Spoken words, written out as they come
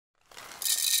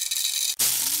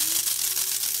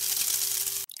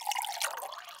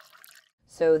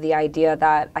So the idea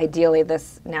that ideally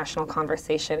this national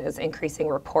conversation is increasing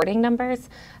reporting numbers,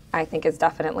 I think is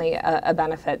definitely a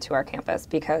benefit to our campus,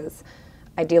 because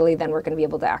ideally then we're going to be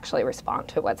able to actually respond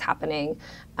to what's happening,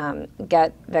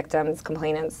 get victims,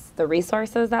 complainants the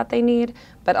resources that they need,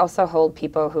 but also hold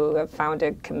people who have found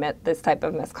to commit this type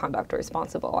of misconduct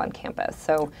responsible on campus.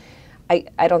 So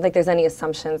I don't think there's any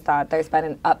assumptions that there's been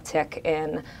an uptick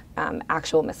in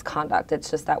actual misconduct.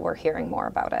 It's just that we're hearing more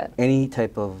about it. Any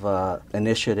type of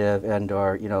initiative and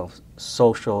or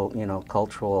social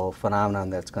cultural phenomenon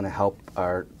that's going to help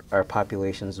our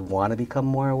populations want to become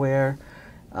more aware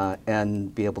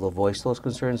and be able to voice those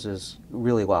concerns is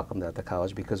really welcomed at the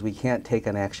college, because we can't take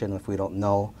an action if we don't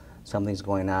know something's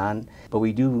going on. But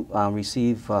we do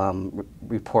receive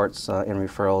reports and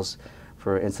referrals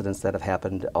for incidents that have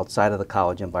happened outside of the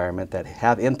college environment that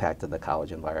have impacted the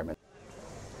college environment.